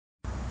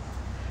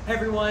Hey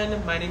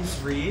everyone, my name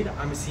is Reid.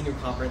 I'm a senior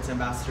conference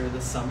ambassador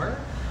this summer,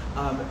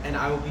 and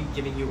I will be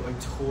giving you a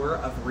tour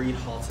of Reid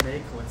Hall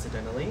today,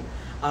 coincidentally.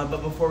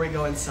 But before we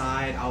go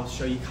inside, I'll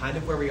show you kind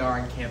of where we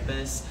are on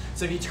campus.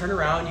 So if you turn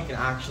around, you can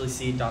actually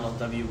see Donald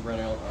W.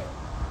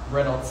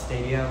 Reynolds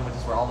Stadium, which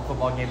is where all the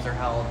football games are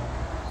held.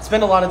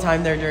 Spend a lot of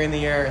time there during the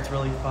year. It's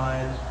really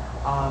fun.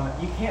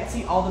 You can't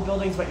see all the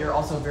buildings, but you're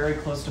also very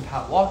close to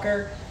Pat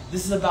Walker.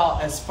 This is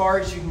about as far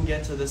as you can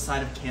get to this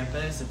side of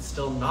campus. It's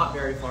still not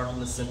very far from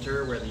the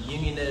center where the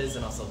Union is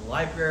and also the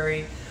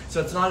library.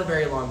 So it's not a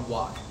very long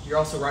walk. You're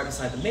also right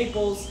beside the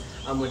Maples,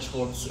 which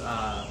holds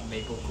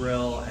Maple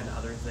Grill and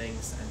other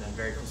things, and then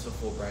very close to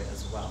Fulbright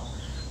as well.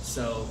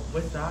 So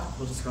with that,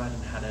 we'll just go ahead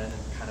and head in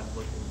and kind of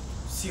look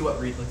and see what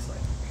Reid looks like.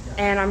 Yeah.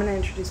 And I'm going to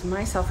introduce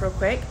myself real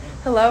quick.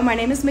 Hello, my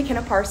name is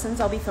McKenna Parsons.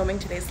 I'll be filming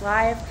today's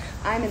live.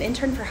 I'm an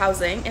intern for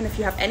housing, and if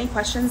you have any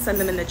questions, send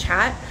them in the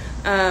chat.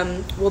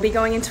 We'll be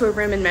going into a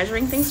room and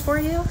measuring things for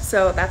you,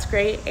 so that's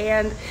great.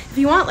 And if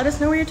you want, let us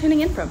know where you're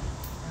tuning in from.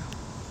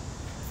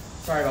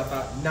 Sorry about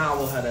that. Now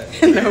we'll head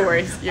in. No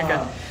worries, you're good.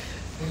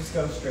 We'll just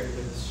go straight to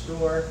the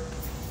store.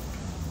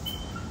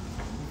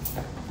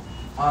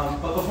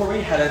 But before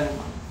we head in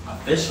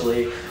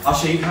officially, I'll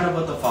show you kind of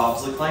what the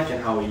fobs look like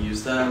and how we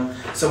use them.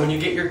 So when you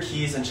get your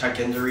keys and check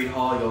into Reid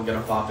Hall, you'll get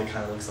a fob that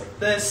kind of looks like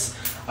this.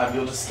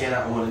 You'll just scan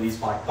out one of these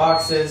black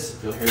boxes.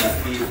 You'll hear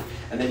that beep,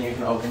 and then you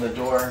can open the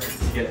door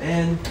to get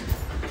in.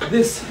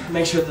 This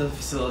makes sure the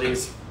facility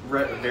is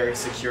very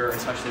secure,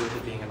 especially with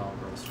it being an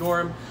all-girls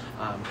dorm.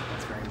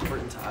 That's very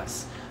important to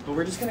us. But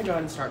we're just going to go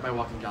ahead and start by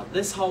walking down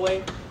this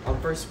hallway.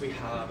 First, we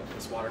have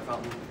this water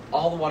fountain.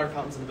 All the water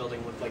fountains in the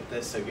building look like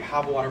this, so if you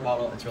have a water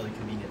bottle, it's really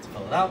convenient to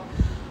fill it out.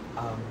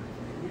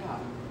 Yeah.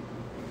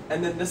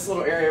 And then this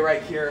little area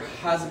right here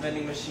has a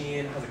vending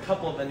machine, has a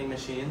couple of vending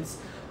machines.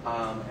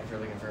 If you're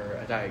looking for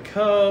a Diet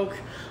Coke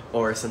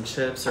or some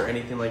chips or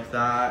anything like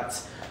that,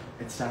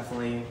 it's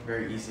definitely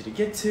very easy to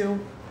get to.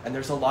 And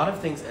there's a lot of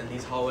things in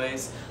these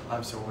hallways,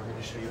 so we're going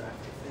to show you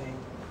everything.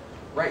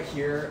 Right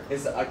here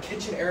is a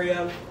kitchen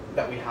area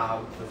that we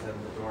have within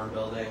the dorm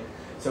building.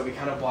 So if we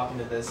kind of walk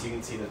into this, you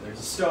can see that there's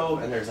a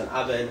stove and there's an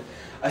oven,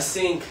 a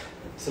sink,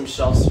 some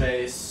shelf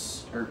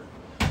space, or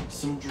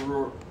some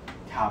drawer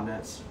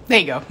cabinets. There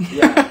you go.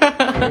 Yeah,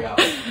 there we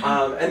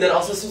go. And then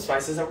also some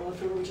spices that we're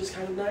looking for, which is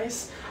kind of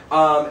nice.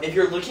 If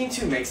you're looking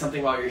to make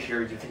something while you're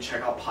here, you can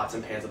check out pots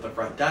and pans at the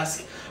front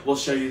desk. We'll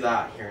show you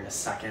that here in a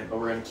second, but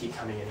we're going to keep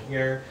coming in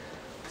here.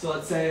 So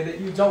let's say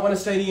that you don't want to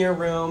stay in your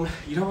room,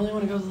 you don't really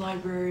want to go to the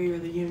library or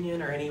the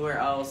Union or anywhere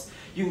else.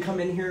 You can come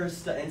in here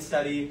and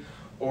study,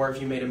 or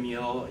if you made a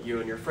meal, you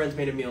and your friends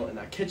made a meal in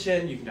that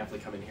kitchen, you can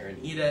definitely come in here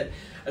and eat it.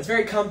 It's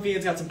very comfy,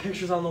 it's got some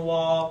pictures on the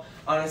wall.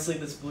 Honestly,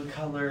 this blue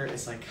color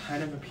is like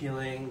kind of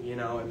appealing, you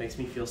know, it makes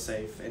me feel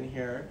safe in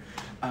here.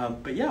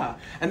 But yeah,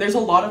 and there's a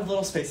lot of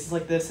little spaces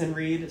like this in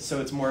Reid,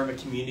 so it's more of a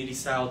community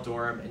style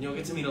dorm, and you'll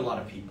get to meet a lot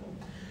of people.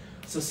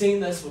 So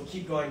seeing this, we'll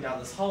keep going down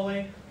this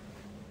hallway.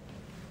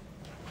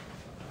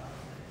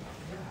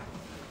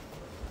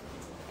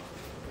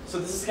 So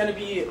this is going to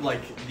be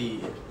like the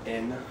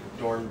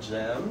in-dorm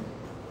gym.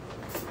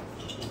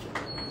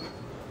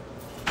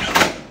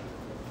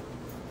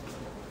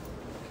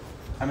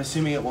 I'm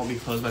assuming it won't be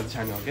closed by the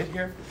time y'all get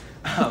here.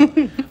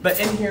 But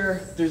in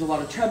here, there's a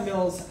lot of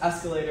treadmills,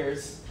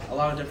 escalators, a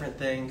lot of different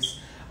things.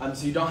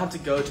 So you don't have to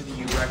go to the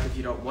UREC if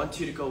you don't want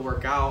to go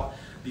work out.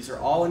 These are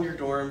all in your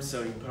dorms, so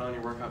you can put on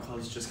your workout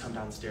clothes, just come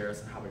downstairs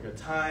and have a good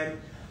time.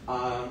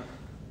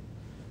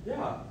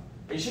 Yeah,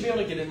 and you should be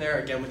able to get in there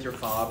again with your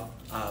fob.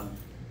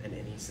 In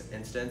any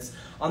instance.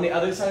 On the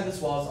other side of this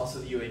wall is also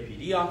the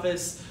UAPD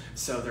office,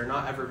 so they're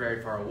not ever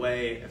very far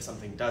away. If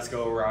something does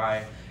go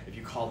awry, if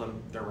you call them,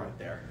 they're right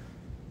there.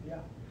 Yeah,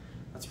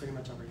 that's pretty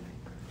much everything.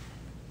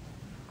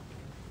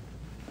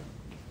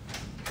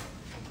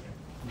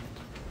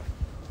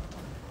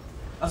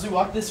 As we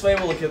walk this way,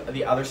 we'll look at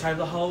the other side of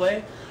the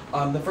hallway.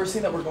 The first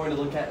thing that we're going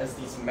to look at is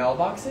these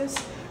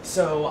mailboxes.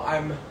 So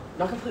I'm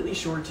not completely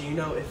sure, do you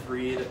know if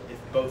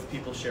both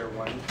people share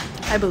one?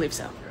 I believe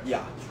so.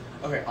 Yeah.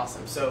 Okay,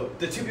 awesome. So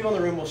the two people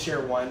in the room will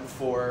share one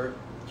for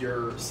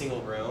your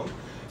single room.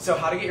 So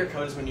how to get your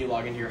code is when you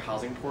log into your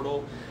housing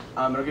portal.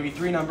 It'll give you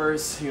 3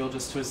 numbers. You'll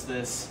just twist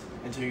this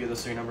until you get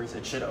those 3 numbers.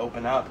 It should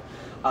open up.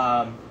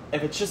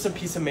 If it's just a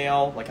piece of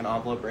mail, like an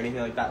envelope or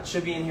anything like that, it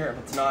should be in here. If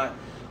it's not,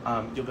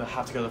 you'll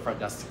have to go to the front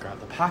desk to grab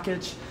the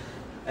package.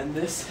 And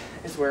this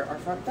is where our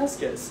front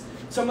desk is.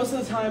 So most of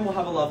the time we'll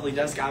have a lovely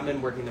desk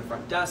admin working the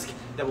front desk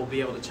that will be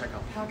able to check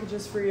out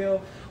packages for you.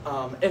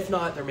 If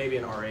not, there may be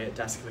an RA at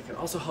desk that can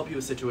also help you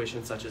with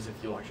situations such as if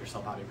you locked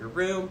yourself out of your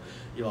room,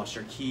 you lost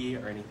your key,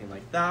 or anything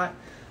like that.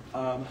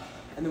 And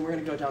then we're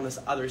going to go down this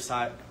other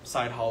side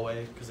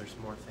hallway because there's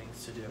more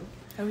things to do.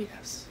 Oh,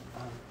 yes.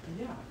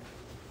 Yeah.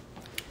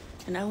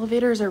 And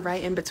elevators are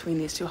right in between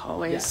these 2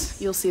 hallways.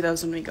 Yes. You'll see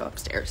those when we go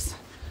upstairs.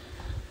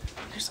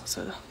 There's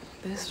also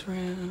this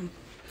room.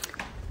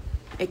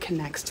 It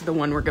connects to the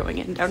one we're going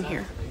in down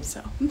here.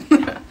 So.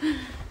 Again,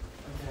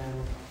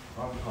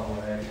 wrong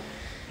hallway.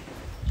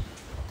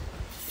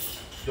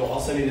 You'll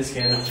also need to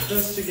scan it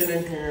just to get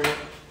in here.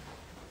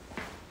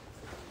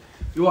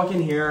 You walk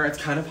in here, it's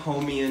kind of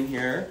homey in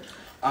here.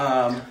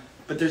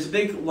 But there's a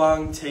big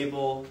long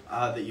table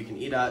that you can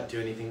eat at, do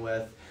anything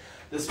with.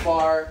 This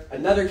bar,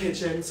 another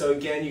kitchen, so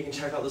again, you can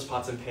check out those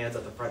pots and pans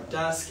at the front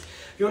desk.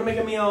 If you want to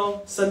make a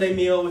meal, Sunday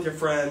meal with your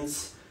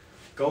friends,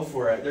 go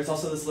for it. There's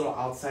also this little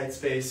outside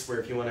space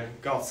where if you want to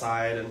go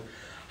outside and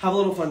have a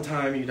little fun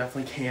time, you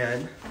definitely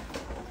can.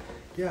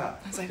 Yeah.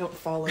 As I don't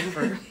fall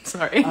over.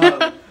 Sorry.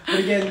 But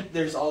again,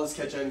 there's all this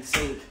kitchen,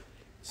 sink,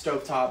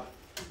 stovetop,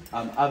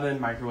 oven,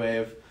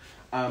 microwave.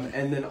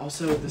 And then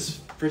also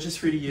this fridge is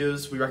free to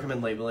use. We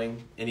recommend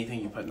labeling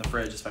anything you put in the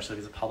fridge, especially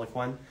if it's a public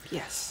one.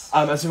 Yes.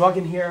 As we walk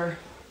in here,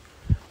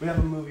 we have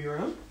a movie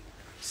room.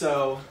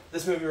 So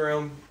this movie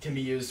room can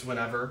be used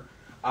whenever.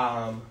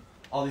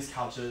 All these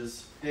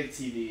couches, big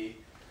TV,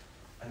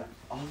 and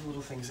all the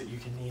little things that you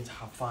can need to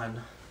have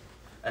fun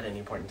at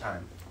any point in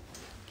time.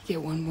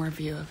 Get one more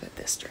view of it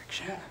this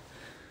direction.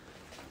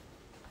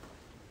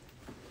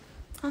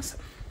 Awesome.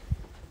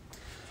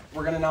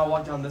 We're gonna now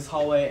walk down this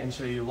hallway and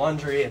show you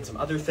laundry and some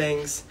other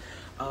things.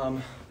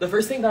 The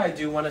first thing that I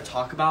do want to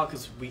talk about,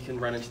 because we can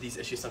run into these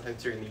issues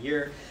sometimes during the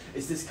year,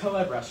 is this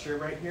co-ed restroom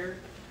right here.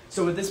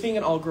 So with this being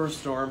an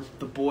all-girls dorm,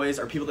 the boys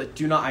or people that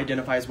do not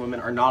identify as women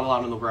are not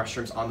allowed in the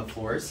restrooms on the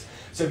floors.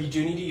 So if you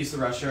do need to use the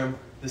restroom,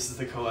 this is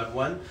the co-ed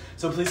one.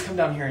 So please come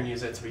down here and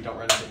use it so we don't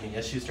run into any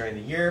issues during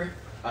the year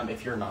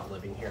if you're not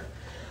living here.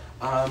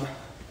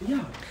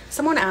 Yeah.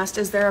 Someone asked,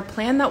 is there a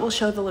plan that will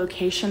show the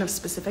location of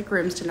specific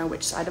rooms to know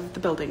which side of the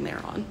building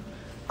they're on?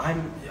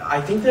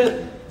 I think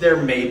that there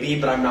may be,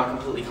 but I'm not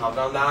completely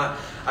confident on that.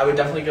 I would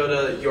definitely go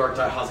to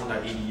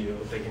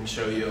york.housing.edu. They can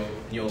show you, and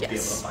you'll be able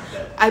to find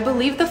it. I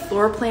believe the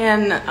floor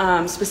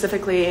plan,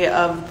 specifically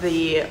of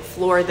the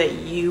floor that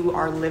you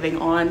are living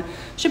on,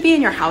 should be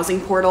in your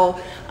housing portal.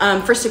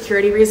 For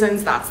security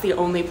reasons, that's the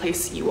only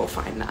place you will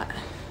find that.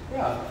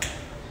 Yeah.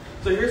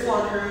 So here's the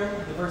laundry room.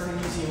 The first thing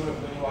you see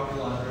when you walk in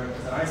the laundry room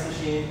is an ice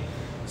machine.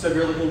 So if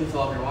you're looking to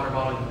fill up your water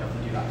bottle, you can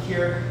definitely do that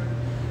here.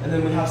 And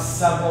then we have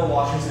several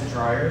washers and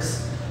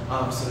dryers.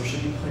 So there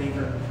should be plenty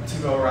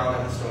to go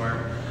around in the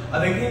storm. A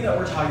big thing that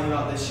we're talking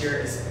about this year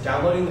is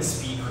downloading the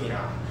Speed Queen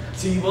app.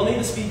 So you will need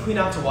the Speed Queen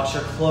app to wash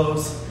your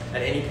clothes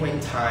at any point in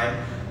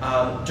time.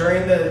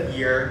 During the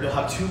year, you'll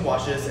have 2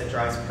 washes and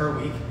dries per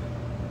week.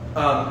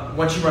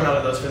 Once you run out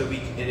of those for the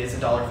week, it is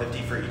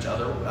 $1.50 for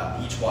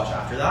each wash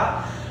after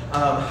that.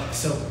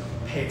 So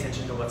pay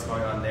attention to what's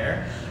going on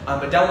there.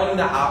 But downloading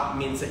the app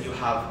means that you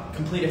have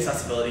complete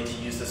accessibility to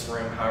use this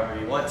room however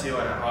you want to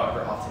and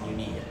however often you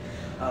need.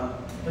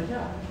 But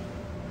yeah.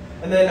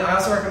 And then I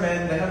also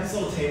recommend, they have these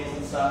little tables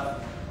and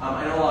stuff.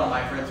 I know a lot of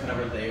my friends,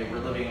 whenever they were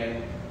living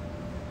in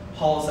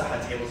halls that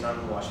had tables down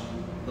in the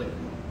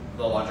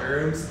the laundry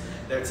rooms,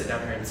 they would sit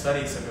down here and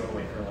study. So if you want to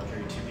wait for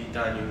laundry to be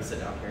done, you can sit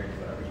down here and do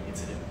whatever you need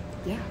to do.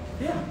 Yeah.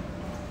 Yeah.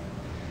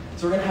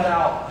 So we're gonna head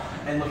out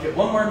and look at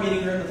one more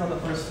meeting room that's on the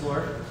first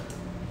floor.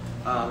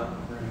 We're gonna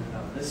go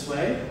down this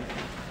way.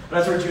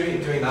 But as we're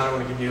doing that, I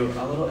want to give you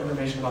a little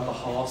information about the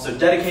hall. So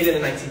dedicated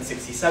in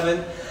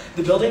 1967,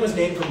 the building was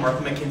named for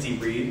Martha McKenzie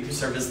Reid, who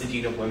served as the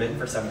Dean of Women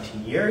for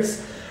 17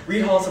 years.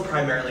 Reid Hall is a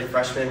primarily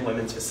freshman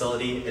women's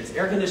facility. It's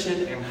air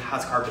conditioned and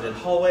has carpeted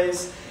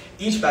hallways.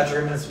 Each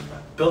bedroom has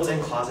built-in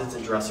closets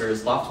and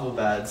dressers, loftable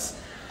beds,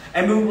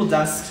 and movable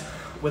desks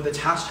with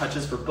attached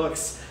touches for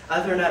books,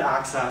 Ethernet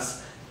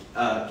access,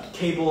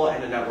 cable,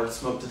 and a network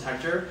smoke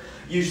detector.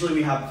 Usually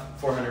we have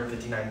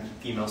 459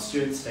 female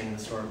students staying in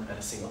the dorm at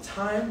a single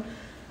time,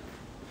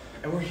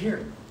 and we're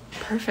here.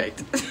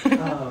 Perfect.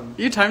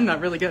 You timed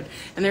that really good.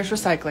 And there's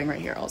recycling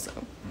right here also.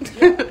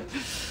 Yeah.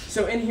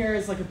 So in here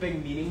is like a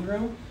big meeting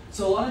room.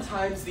 So a lot of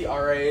times the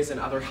RAs and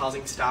other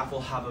housing staff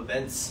will have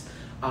events.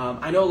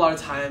 I know a lot of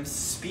times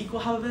SPEAK will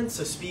have events.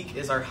 So SPEAK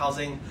is our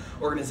housing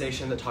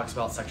organization that talks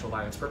about sexual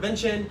violence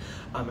prevention.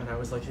 And I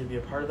was lucky to be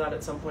a part of that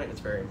at some point. It's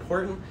very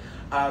important.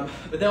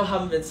 But they'll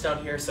have events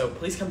down here. So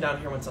please come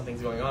down here when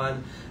something's going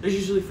on. There's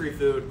usually free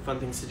food, fun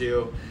things to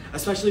do,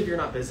 especially if you're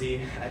not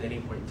busy at any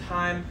point in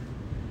time.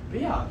 But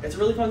yeah, it's a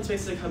really fun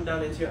space to come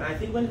down into. And I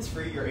think when it's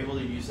free, you're able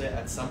to use it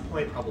at some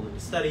point, probably to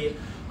study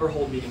or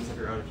hold meetings of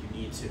your own if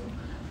you need to.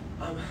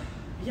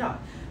 Yeah,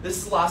 this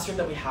is the last room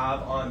that we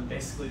have on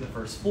basically the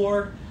first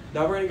floor.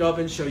 Now we're going to go up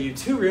and show you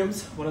 2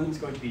 rooms. One of them is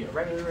going to be a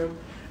regular room,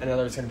 and the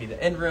other is going to be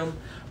the end room,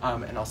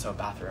 and also a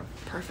bathroom.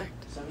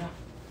 Perfect. So yeah.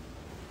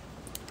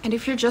 And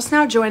if you're just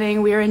now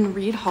joining, we're in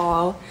Reid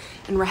Hall,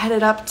 and we're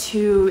headed up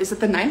to, is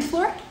it the 9th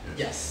floor?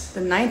 Yes. The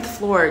 9th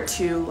floor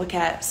to look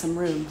at some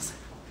rooms.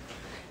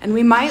 And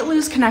we might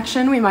lose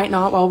connection, we might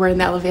not while we're in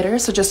the elevator,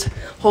 so just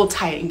hold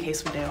tight in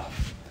case we do.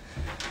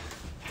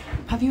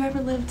 Have you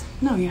ever lived?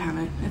 No, you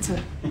haven't.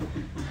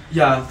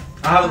 Yeah,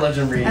 I haven't lived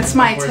in Reid. That's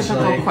my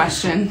typical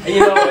question.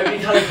 You know, it'd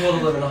be kind of cool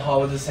to live in a hall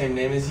with the same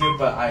name as you,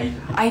 but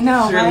I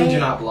know, certainly right? do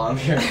not belong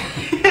here.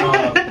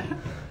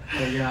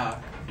 But yeah.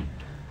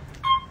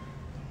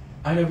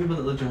 I know people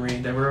that lived in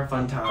Reid. They were a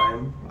fun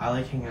time. I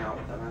like hanging out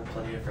with them. I have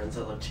plenty of friends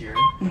that lived here.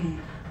 Mm-hmm.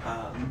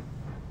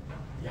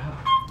 Yeah.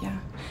 Yeah.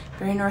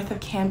 Very north of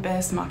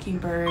campus,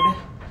 Mockingbird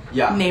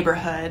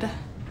neighborhood. I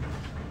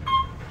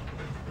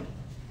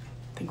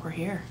think think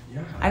we're here.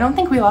 Yeah. I don't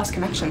think we lost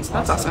connection, so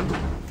that's awesome.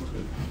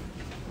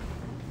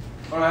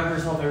 One of my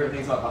personal favorite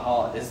things about the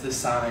hall is this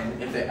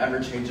sign. If they ever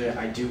change it,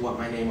 I do want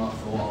my name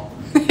off the wall.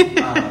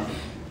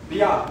 But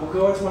yeah, we'll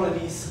go into one of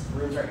these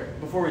rooms right here.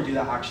 Before we do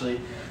that,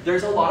 actually,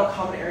 there's a lot of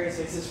common area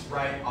spaces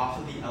right off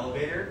of the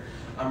elevator,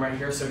 right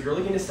here. So if you're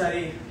looking to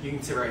study, you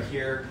can sit right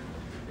here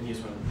and use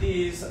one of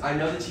these. I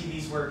know the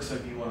TVs work, so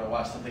if you want to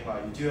watch something while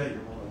you do it,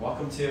 you're more than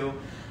welcome to.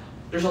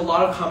 There's a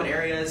lot of common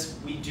areas.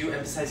 We do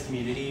emphasize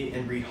community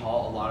in Reid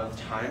Hall a lot of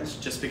the times,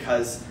 just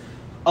because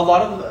a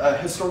lot of,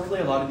 historically,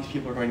 a lot of these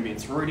people are going to be in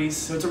sororities,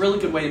 so it's a really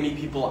good way to meet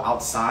people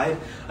outside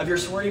of your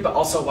sorority, but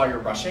also while you're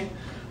rushing.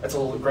 It's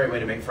a great way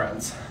to make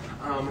friends.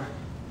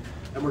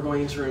 And we're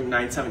going into room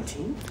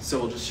 917, so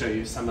we'll just show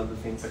you some of the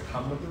things that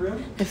come with the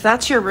room. If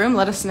that's your room,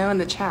 let us know in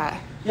the chat.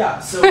 Yeah,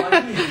 so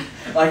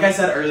like I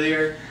said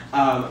earlier,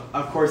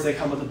 of course they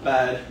come with a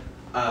bed,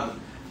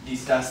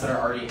 these desks that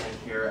are already in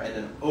here, and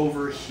then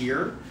over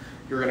here,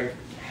 you're gonna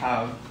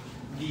have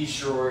these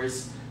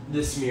drawers,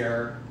 this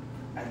mirror,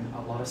 and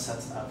a lot of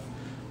sets of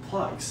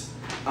plugs.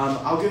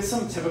 I'll give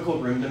some typical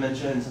room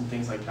dimensions and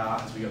things like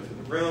that as we go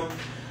through the room.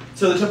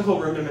 So the typical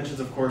room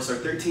dimensions, of course, are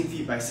 13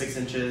 feet by 6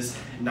 inches,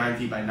 9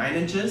 feet by 9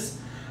 inches.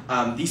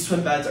 These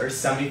twin beds are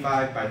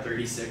 75 by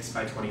 36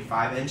 by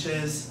 25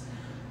 inches.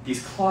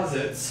 These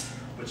closets,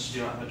 which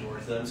do not have a door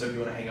to them, so if you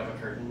want to hang up a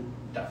curtain,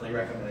 definitely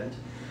recommend,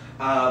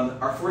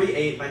 are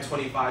 48 by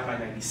 25 by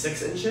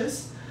 96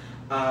 inches.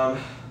 And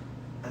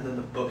then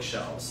the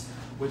bookshelves,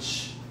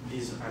 which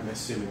these, I'm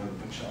assuming, are the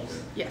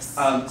bookshelves. Yes.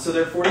 So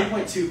they're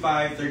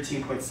 40.25,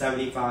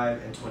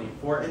 13.75, and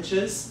 24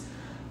 inches.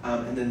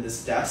 And then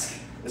this desk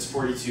is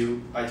 42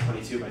 by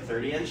 22 by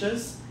 30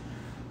 inches.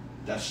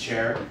 Desk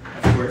chair,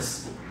 of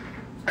course,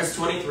 is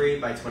 23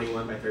 by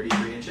 21 by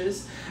 33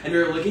 inches. And if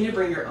you're looking to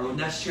bring your own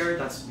desk chair,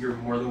 you're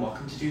more than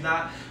welcome to do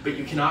that, but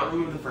you cannot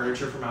remove the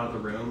furniture from out of the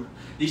room.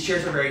 These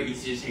chairs are very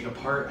easy to take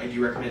apart. I do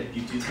recommend if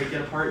you do take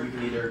it apart, you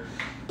can either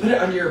put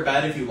it under your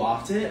bed if you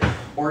loft it,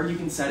 or you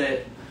can set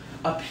it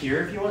up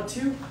here if you want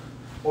to,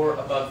 or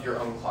above your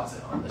own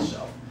closet on this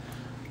shelf.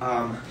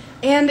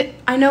 And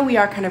I know we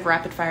are kind of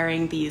rapid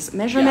firing these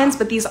measurements,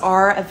 but these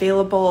are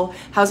available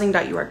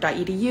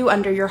housing.uark.edu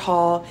under your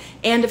hall.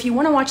 And if you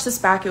want to watch this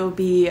back, it will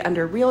be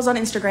under Reels on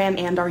Instagram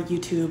and our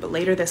YouTube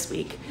later this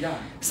week.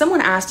 Yeah. Someone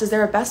asked, is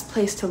there a best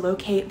place to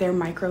locate their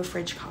micro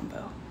fridge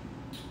combo?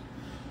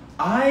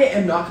 I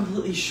am not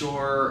completely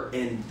sure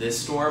in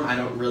this dorm. I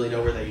don't really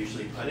know where they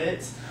usually put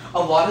it. A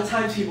lot of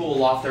times people will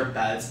loft their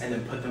beds and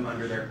then put them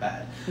under their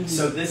bed. Mm-hmm.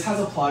 So this has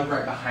a plug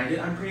right behind it,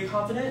 I'm pretty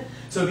confident.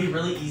 So it'd be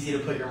really easy to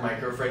put your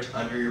micro fridge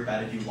under your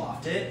bed if you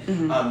loft it,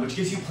 which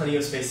gives you plenty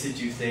of space to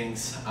do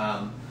things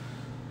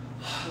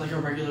like a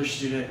regular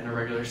student in a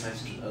regular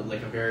size,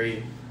 like a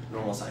very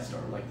normal size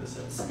dorm like this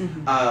is.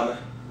 Mm-hmm.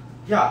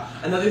 Yeah,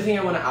 another thing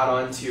I want to add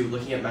on to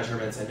looking at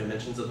measurements and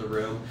dimensions of the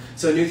room.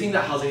 So a new thing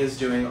that Housing is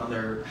doing on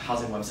their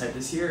housing website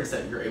this year is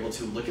that you're able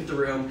to look at the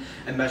room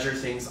and measure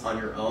things on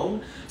your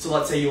own. So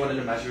let's say you wanted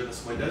to measure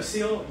this window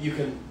seal. You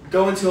can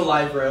go into a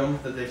live room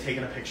that they've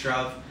taken a picture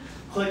of,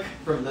 click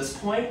from this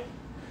point,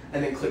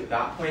 and then click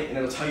that point, and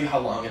it'll tell you how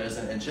long it is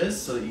in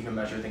inches so that you can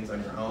measure things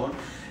on your own.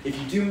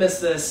 If you do miss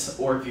this,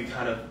 or if you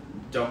kind of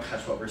don't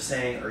catch what we're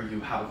saying, or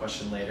you have a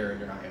question later and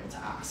you're not able to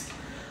ask.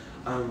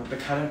 But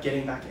kind of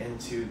getting back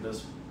into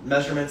those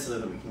measurements so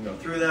that we can go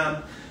through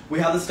them. We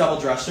have this double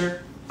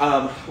dresser,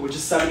 which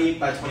is 70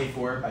 by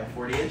 24 by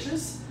 40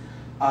 inches.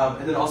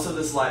 And then also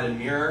this lighted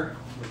mirror,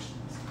 which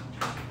is,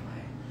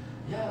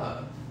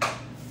 yeah,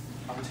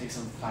 I'm gonna take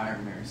some fire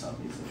mirror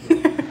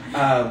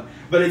selfies.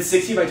 But it's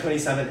 60 by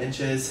 27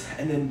 inches.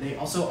 And then they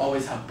also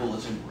always have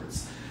bulletin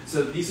boards.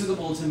 So these are the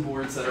bulletin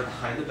boards that are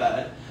behind the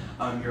bed.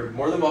 You're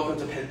more than welcome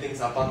to pin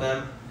things up on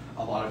them.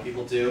 A lot of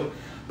people do.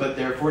 But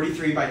they're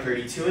 43 by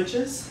 32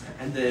 inches,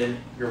 and then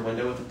your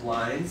window with the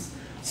blinds.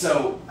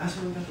 So as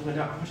we look at the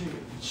window, I want you to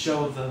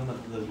show them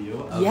the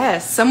view.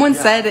 Yes, someone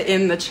said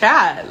in the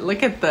chat,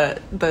 look at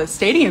the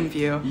stadium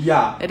view.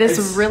 Yeah. It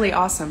is really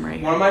awesome right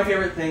here. One of my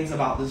favorite things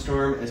about this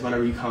dorm is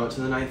whenever you come up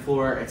to the 9th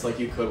floor, it's like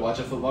you could watch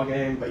a football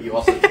game, but you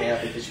also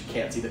can't because you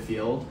can't see the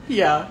field.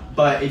 Yeah.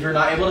 But if you're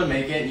not able to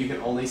make it, you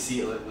can only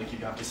see, like you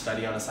have to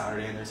study on a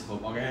Saturday and there's a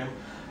football game.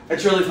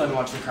 It's really fun to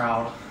watch the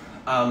crowd.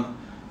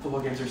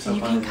 Football games are so fun.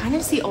 You can kind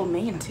of see Old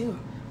Main too.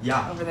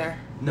 Yeah. Over there.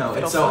 No,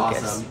 it's so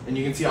awesome. And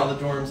you can see all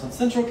the dorms on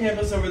Central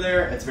Campus over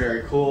there. It's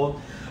very cool.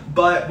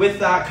 But with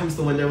that comes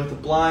the window with the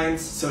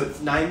blinds. So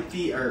it's 9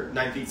 feet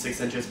 6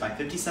 inches by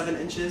 57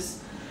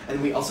 inches.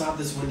 And we also have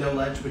this window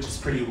ledge, which is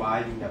pretty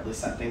wide. You can definitely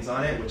set things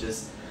on it, which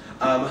is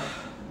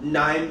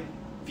 9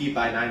 feet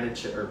by 9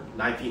 inches, or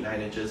 9 feet 9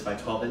 inches by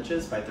 12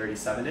 inches by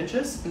 37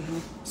 inches. Mm-hmm.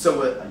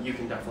 So you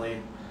can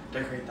definitely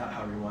decorate that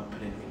however you want,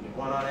 put anything you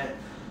want on it.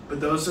 But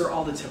those are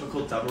all the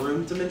typical double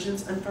room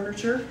dimensions and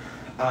furniture.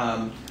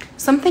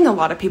 Something a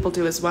lot of people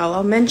do as well,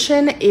 I'll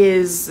mention,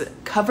 is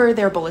cover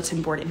their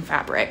bulletin board in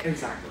fabric.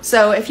 Exactly.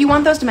 So if you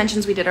want those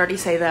dimensions, we did already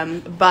say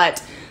them,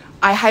 but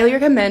I highly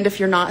recommend, if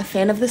you're not a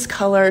fan of this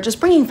color, just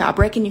bringing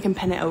fabric and you can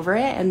pin it over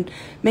it and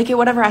make it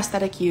whatever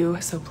aesthetic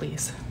you so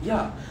please.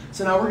 Yeah,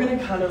 so now we're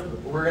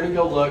gonna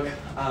go look,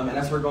 and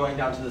as we're going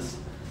down to this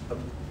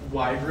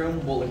wide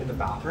room, we'll look at the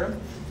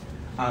bathroom.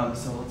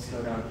 So let's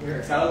go down here.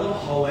 It's got a little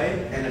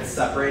hallway and it's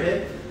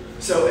separated.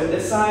 So in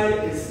this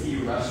side is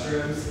the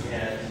restrooms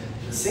and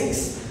the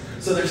sinks.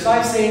 So there's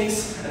 5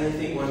 sinks, and I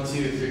think 1,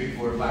 2, 3,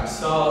 4, 5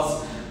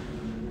 stalls.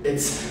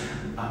 It's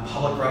a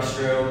public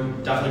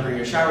restroom. Definitely bring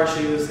your shower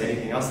shoes,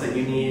 anything else that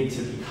you need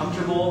to be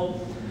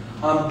comfortable.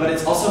 But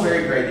it's also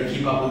very great to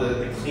keep up with it,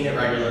 they clean it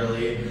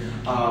regularly.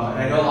 And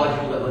I know a lot of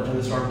people that live in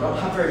this dorm don't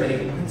have very many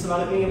complaints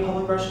about it being a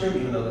public restroom,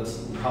 even though that's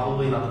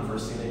probably not the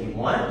first thing that you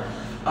want.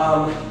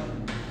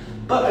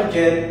 But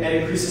again,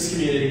 it increases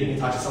community. You can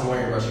talk to someone while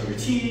you're brushing your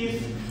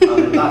teeth.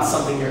 If that's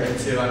something you're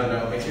into, I don't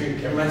know,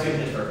 it reminds me of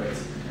Pitch Perfect.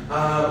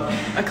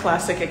 A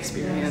classic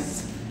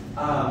experience.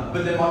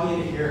 But then walking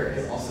into here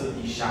is also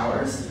the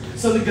showers.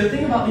 So the good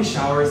thing about these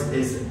showers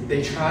is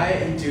they try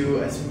and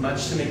do as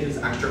much to make it as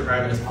extra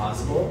private as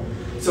possible.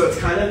 So it's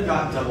kind of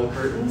got double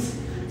curtains.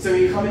 So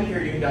when you come in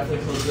here, you can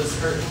definitely close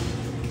this curtain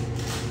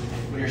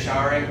when you're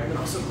showering, and then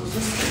also close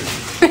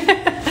this curtain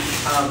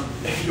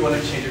if you want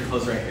to change your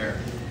clothes right here.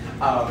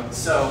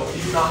 So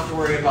you do not have to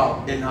worry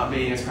about it not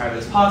being as private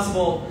as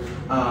possible.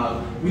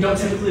 We don't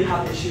typically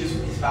have issues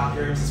with these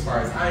bathrooms as far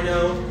as I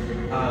know.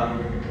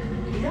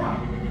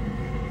 Yeah.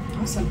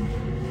 Awesome.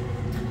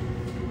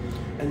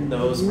 And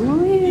those were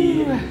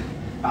the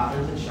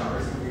bathrooms and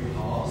showers in Reid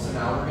Hall. So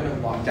now we're going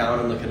to walk down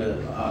and look at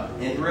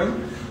an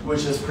in-room,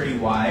 which is pretty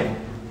wide.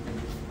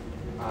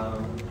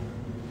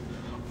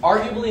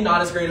 Arguably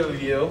not as great of a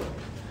view,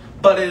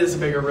 but it is a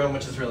bigger room,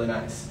 which is really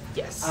nice.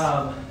 Yes.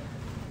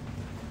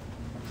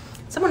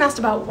 Someone asked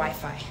about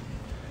Wi-Fi.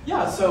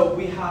 Yeah, so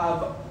we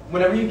have,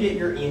 whenever you get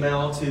your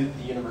email to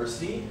the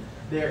university,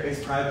 there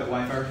is private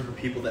Wi-Fi for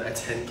people that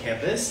attend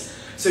campus.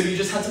 So you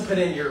just have to put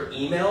in your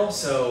email,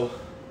 so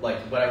like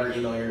whatever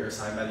email you're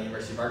assigned by the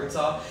University of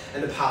Arkansas,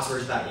 and the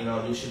password to that email,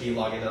 and you should be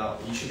able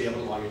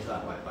to log into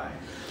that Wi-Fi.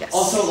 Yes.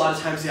 Also, a lot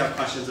of times you have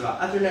questions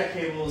about Ethernet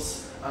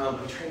cables.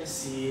 I'm trying to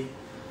see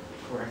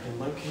where I can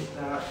locate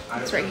that.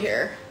 It's right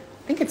here.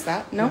 I think it's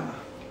that. No? Yeah.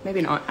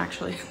 Maybe not,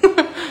 actually.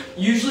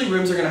 Usually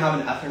rooms are going to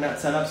have an Ethernet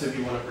setup, so if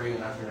you want to bring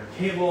an Ethernet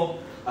cable,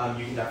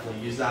 you can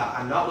definitely use that.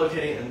 I'm not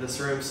locating in this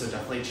room, so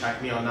definitely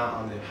check me on that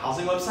on the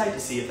housing website to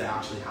see if they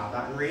actually have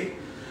that in Reid.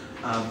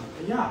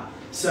 Yeah,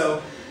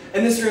 so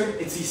in this room,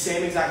 it's the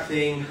same exact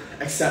thing,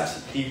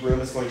 except the room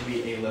is going to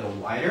be a little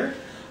wider.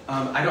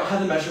 I don't have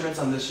the measurements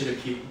on this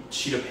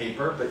sheet of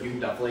paper, but you can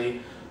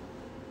definitely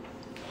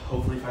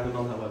hopefully find them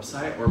on that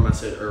website or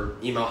message or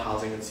email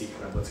housing and see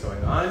kind of what's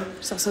going on.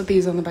 There's also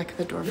these on the back of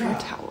the door for your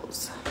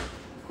towels.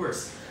 Of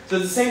course. So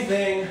it's the same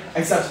thing,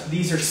 except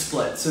these are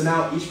split. So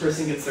now each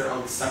person gets their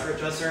own separate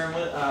dresser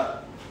with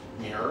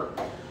mirror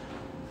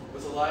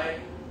with a light.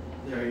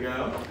 There you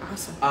go.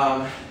 Awesome.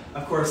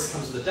 Of course, it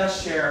comes with a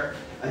desk chair,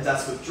 a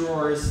desk with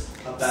drawers,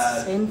 a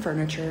bed, same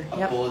furniture,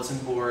 a bulletin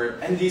board,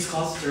 and these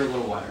closets are a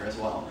little wider as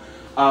well.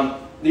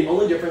 The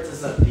only difference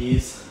is that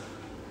these,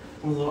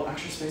 a little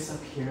extra space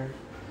up here,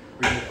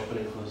 where you can open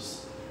and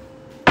close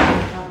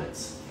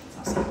cabinets.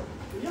 That's awesome.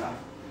 Yeah.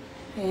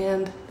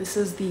 And this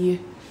is the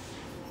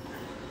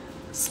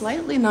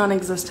slightly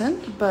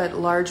non-existent but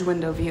large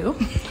window view.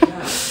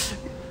 Yeah.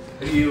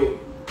 If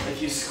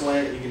you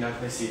squint, you can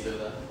definitely see through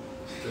the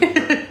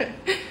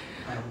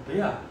but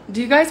yeah.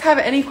 Do you guys have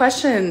any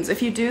questions?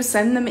 If you do,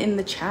 send them in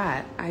the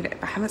chat. I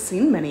haven't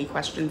seen many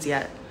questions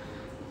yet.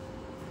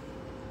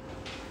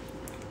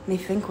 Let me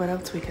think what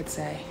else we could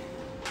say.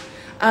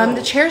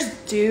 The chairs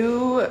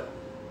do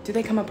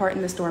they come apart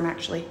in this dorm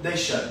actually? They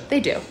should. They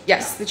do.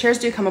 Yes, the chairs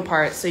do come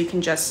apart, so you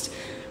can just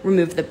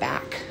remove the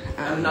back.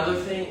 Another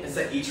thing is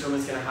that each room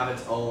is going to have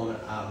its own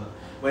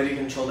way to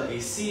control the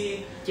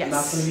AC. Yes. And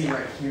that's going to be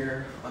right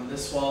here on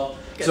this wall.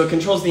 Good. So it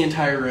controls the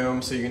entire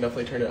room, so you can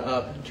definitely turn it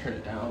up and turn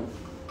it down.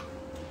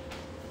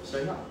 So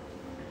yeah.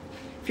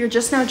 If you're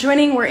just now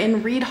joining, we're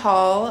in Reid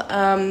Hall,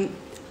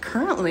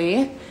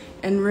 currently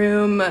in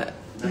room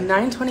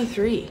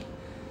 923.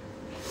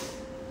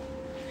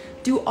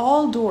 Do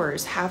all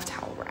doors have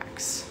towel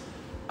racks?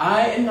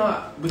 I am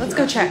not. Let's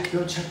go check.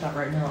 Go check that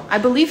right now. I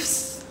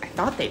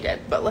thought they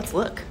did, but let's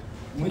look.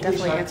 We can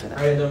definitely answer that.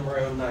 Random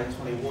room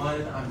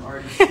 921. I'm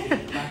already seeing the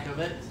back of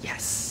it.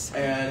 Yes.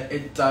 And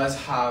it does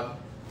have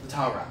the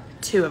towel rack.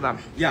 2 of them.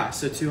 Yeah,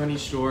 so 2 on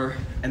each door,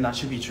 and that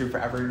should be true for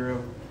every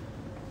room.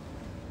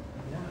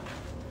 Yeah.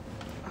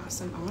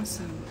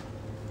 Awesome.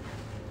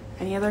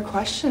 Any other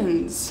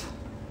questions?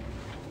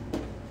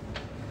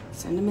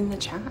 Send them in the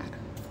chat.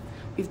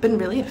 We've been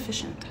really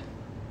efficient.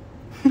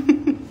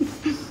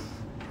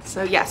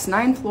 So yes,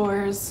 9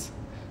 floors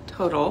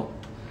total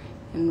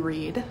in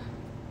Reid.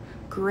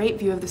 Great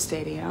view of the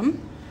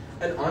stadium.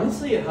 And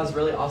honestly, it has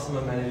really awesome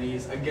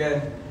amenities.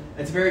 Again,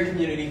 it's a very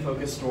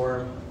community-focused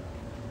dorm.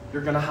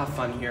 You're gonna have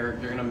fun here.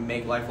 You're gonna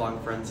make lifelong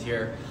friends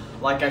here.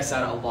 like I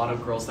said, a lot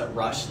of girls that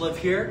rush live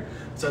here,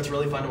 so it's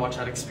really fun to watch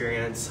that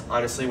experience.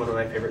 Honestly, one of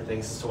my favorite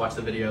things is to watch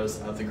the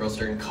videos of the girls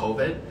during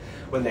COVID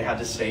when they had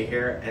to stay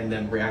here and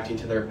then reacting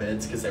to their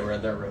bids because they were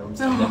in their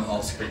rooms and them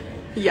all screaming.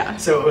 Yeah.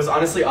 So it was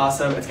honestly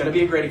awesome. It's going to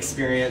be a great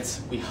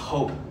experience. We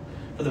hope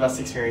for the best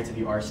experience if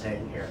you are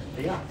staying here.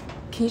 But yeah.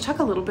 Can you talk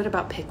a little bit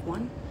about Pick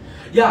One?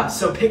 Yeah,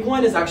 so Pick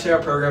One is actually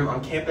our program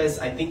on campus.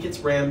 I think it's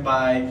ran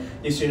by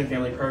New Student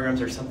Family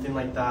Programs or something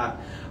like that.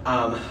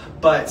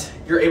 But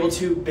you're able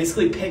to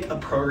basically pick a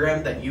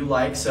program that you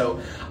like. So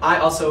I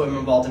also am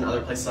involved in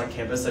other places on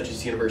campus, such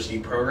as university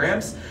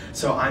programs.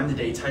 So I'm the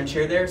daytime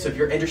chair there. So if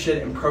you're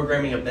interested in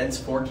programming events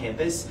for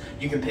campus,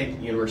 you can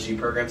pick university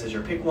programs as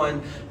your Pick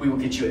One. We will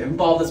get you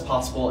involved as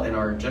possible in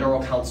our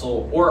general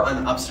council or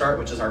on Upstart,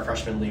 which is our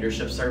freshman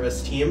leadership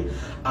service team.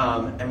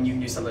 And you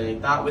can do something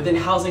like that. Within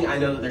housing, I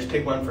know that there's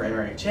Pick One for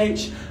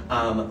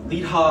NRHH,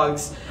 Lead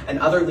Hogs, and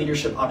other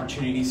leadership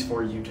opportunities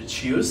for you to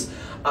choose.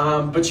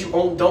 But you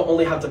don't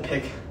only have to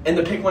pick, in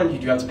the Pick One, you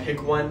do have to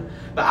pick one,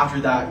 but after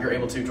that, you're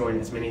able to join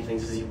as many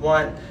things as you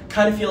want.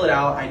 Kind of feel it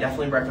out. I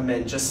definitely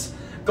recommend just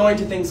going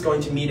to things,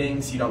 going to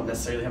meetings. You don't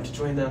necessarily have to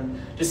join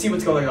them. Just see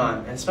what's going on,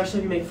 and especially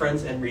if you make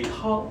friends in Reid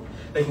Hall,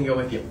 they can go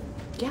with you.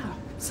 Yeah.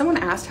 Someone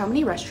asked how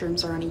many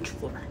restrooms are on each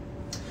floor.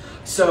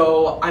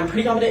 So I'm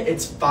pretty confident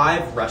it's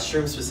 5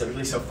 restrooms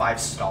specifically, so 5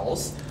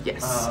 stalls.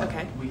 Yes,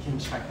 okay. We can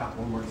check that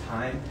one more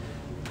time.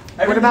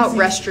 What about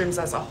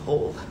restrooms as a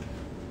whole?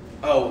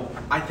 Oh,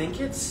 I think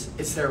it's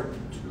their...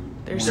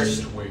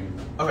 There's wing.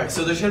 Okay,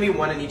 so there's going to be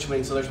one in each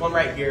wing. So there's one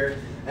right here,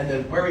 and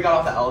then where we got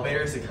off the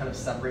elevators, it kind of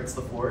separates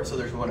the floor, so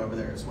there's one over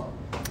there as well.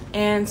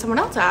 And someone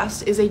else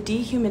asked, is a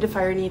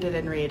dehumidifier needed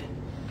in Reid?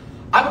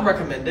 I would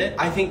recommend it.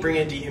 I think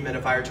bringing a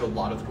dehumidifier to a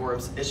lot of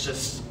dorms, it's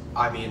just,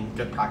 I mean,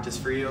 good practice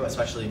for you,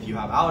 especially if you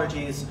have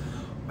allergies.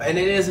 And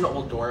it is an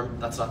old dorm.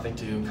 That's nothing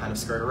to kind of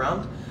skirt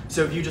around.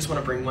 So if you just want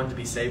to bring one to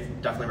be safe,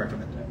 definitely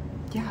recommend it.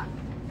 Yeah.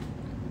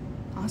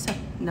 Awesome.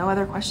 No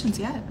other questions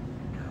yet.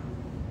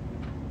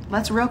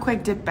 Let's real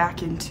quick dip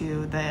back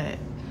into the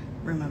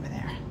room over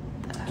there.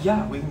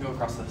 Yeah, we can go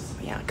across this.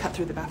 Yeah, cut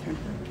through the bathroom.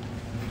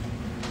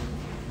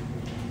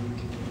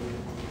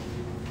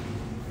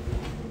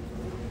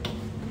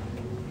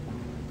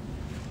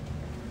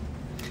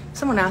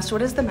 Someone asked,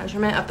 what is the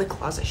measurement of the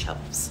closet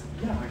shelves?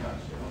 Yeah, I got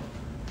you.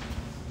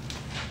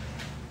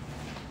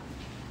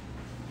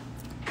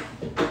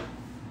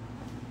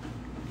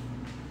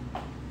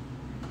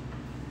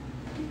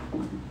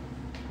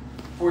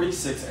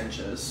 46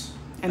 inches.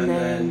 And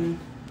then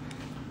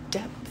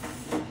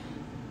depth.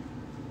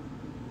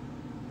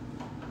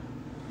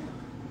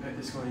 It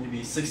is going to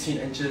be 16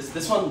 inches.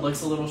 This one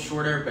looks a little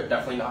shorter, but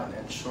definitely not an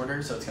inch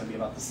shorter, so it's going to be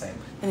about the same.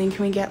 And then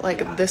can we get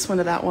like this one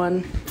to that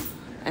one,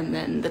 and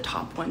then the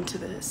top one to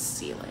the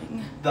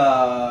ceiling?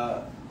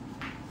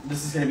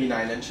 This is going to be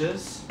 9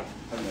 inches,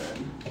 and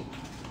then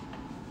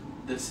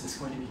this is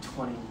going to be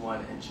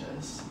 21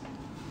 inches.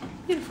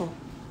 Beautiful.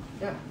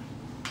 Yeah.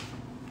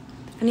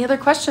 Any other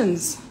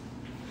questions?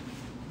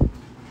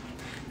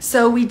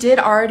 So we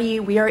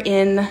are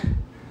in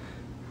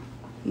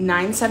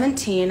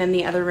 917, and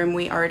the other room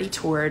we already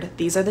toured.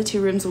 These are the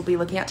 2 rooms we'll be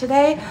looking at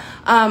today.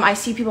 I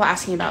see people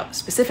asking about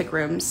specific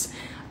rooms.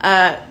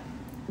 Do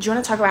you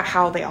want to talk about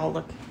how they all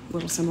look a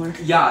little similar?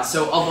 Yeah,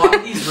 so a lot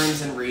of these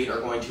rooms in Reid are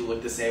going to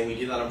look the same. We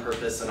do that on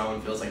purpose so no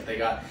one feels like they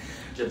got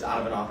just out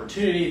of an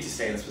opportunity to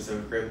stay in a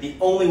specific room. The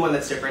only one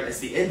that's different is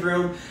the end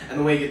room, and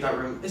the way you get that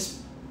room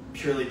is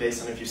purely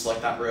based on if you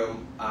select that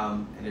room,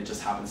 and it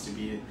just happens to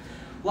be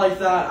like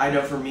that. I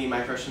know for me,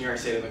 my freshman year, I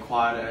stayed in the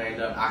quad, and I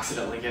ended up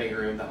accidentally getting a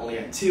room that only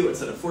had 2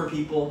 instead of 4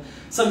 people.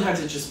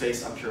 Sometimes it's just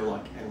based on pure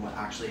luck and what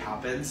actually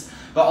happens.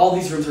 But all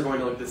these rooms are going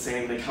to look the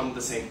same. They come with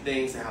the same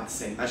things. They have the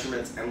same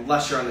measurements,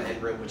 unless you're on the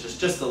end room, which is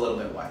just a little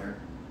bit wider.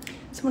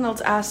 Someone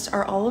else asked,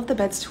 are all of the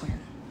beds twin?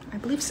 I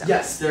believe so.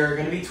 Yes, they're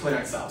going to be twin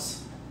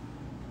XLs.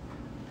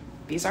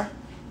 These are?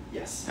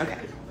 Yes. Okay.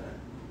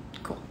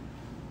 Cool.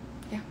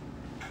 Yeah.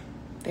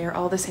 They are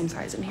all the same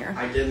size in here.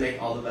 I did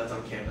make all the beds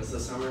on campus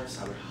this summer,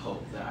 so I would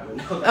hope that I would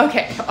know that.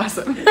 Okay,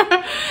 awesome.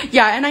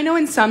 Yeah, and I know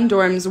in some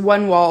dorms,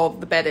 one wall,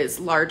 the bed is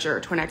larger,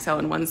 twin XL,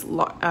 and one's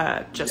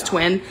just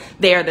twin.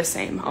 They are the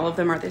same. All of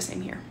them are the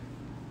same here.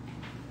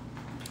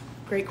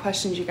 Great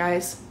questions, you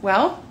guys.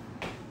 Well,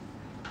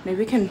 maybe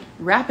we can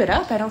wrap it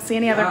up. I don't see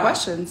any other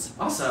questions.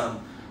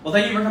 Awesome. Well,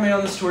 thank you for coming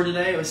on this tour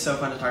today. It was so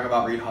fun to talk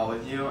about Reid Hall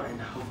with you,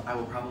 and hope I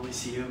will probably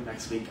see you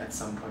next week at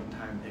some point in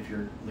time if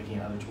you're looking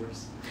at other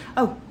tours.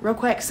 Oh, real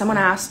quick, someone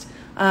asked,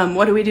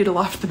 what do we do to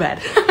loft the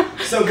bed?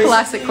 So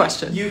classic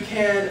question. You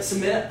can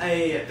submit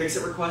a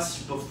fix-it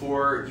request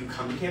before you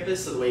come to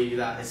campus. So the way you do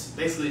that is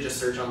basically just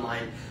search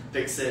online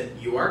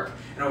fix-it UARC,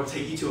 and it will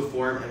take you to a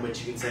form in which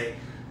you can say,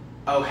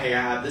 oh, hey,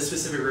 I have this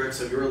specific room.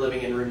 So if you were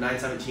living in room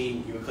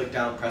 917, you would click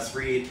down, press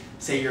read,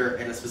 say you're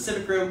in a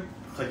specific room,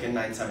 click in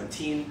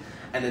 917,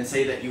 and then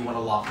say that you want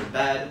to loft the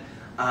bed.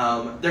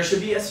 There should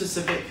be a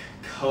specific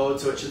code,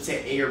 so it should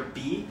say A or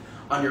B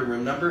on your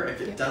room number. If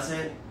it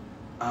doesn't,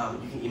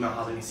 you can email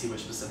housing to see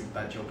which specific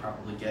bed you'll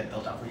probably get.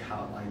 They'll definitely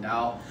have it lined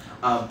out.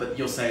 But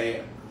you'll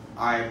say,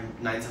 I'm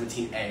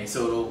 917A,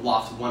 so it'll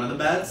loft one of the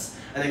beds,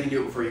 and they can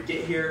do it before you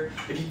get here.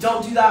 If you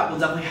don't do that, we'll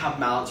definitely have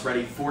mallets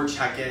ready for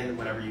check-in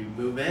whenever you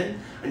move in,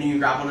 and you can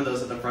grab one of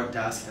those at the front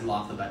desk and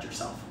loft the bed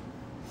yourself.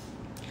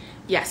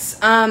 Yes.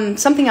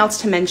 Something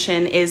else to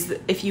mention is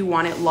if you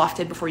want it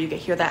lofted before you get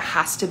here, that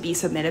has to be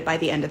submitted by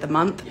the end of the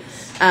month.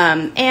 Yes.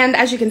 And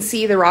as you can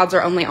see, the rods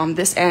are only on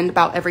this end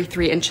about every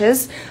 3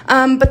 inches,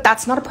 but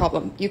that's not a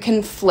problem. You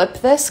can flip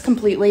this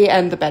completely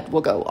and the bed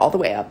will go all the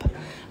way up,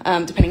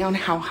 depending on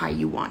how high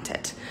you want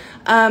it.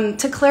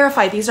 To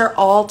clarify, these are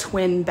all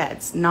twin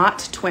beds,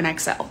 not twin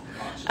XL.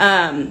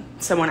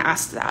 Someone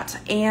asked that.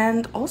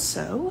 And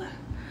also,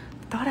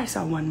 thought I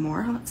saw one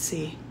more. Let's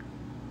see.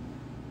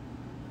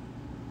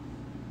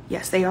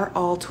 Yes, they are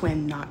all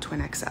twin, not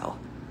twin XL. A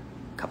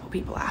couple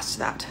people asked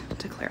that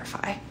to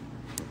clarify.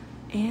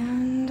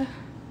 And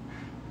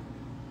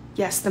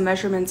yes, the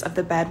measurements of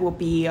the bed will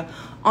be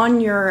on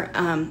your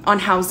on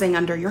housing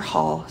under your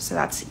hall, so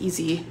that's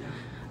easy.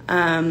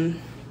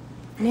 Any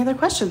other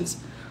questions?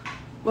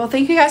 Well,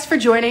 thank you guys for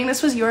joining.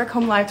 This was York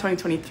Home Live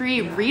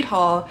 2023 Reid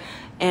Hall,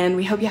 and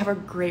we hope you have a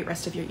great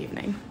rest of your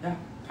evening. Yeah,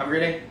 have a great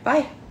day.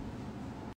 Bye.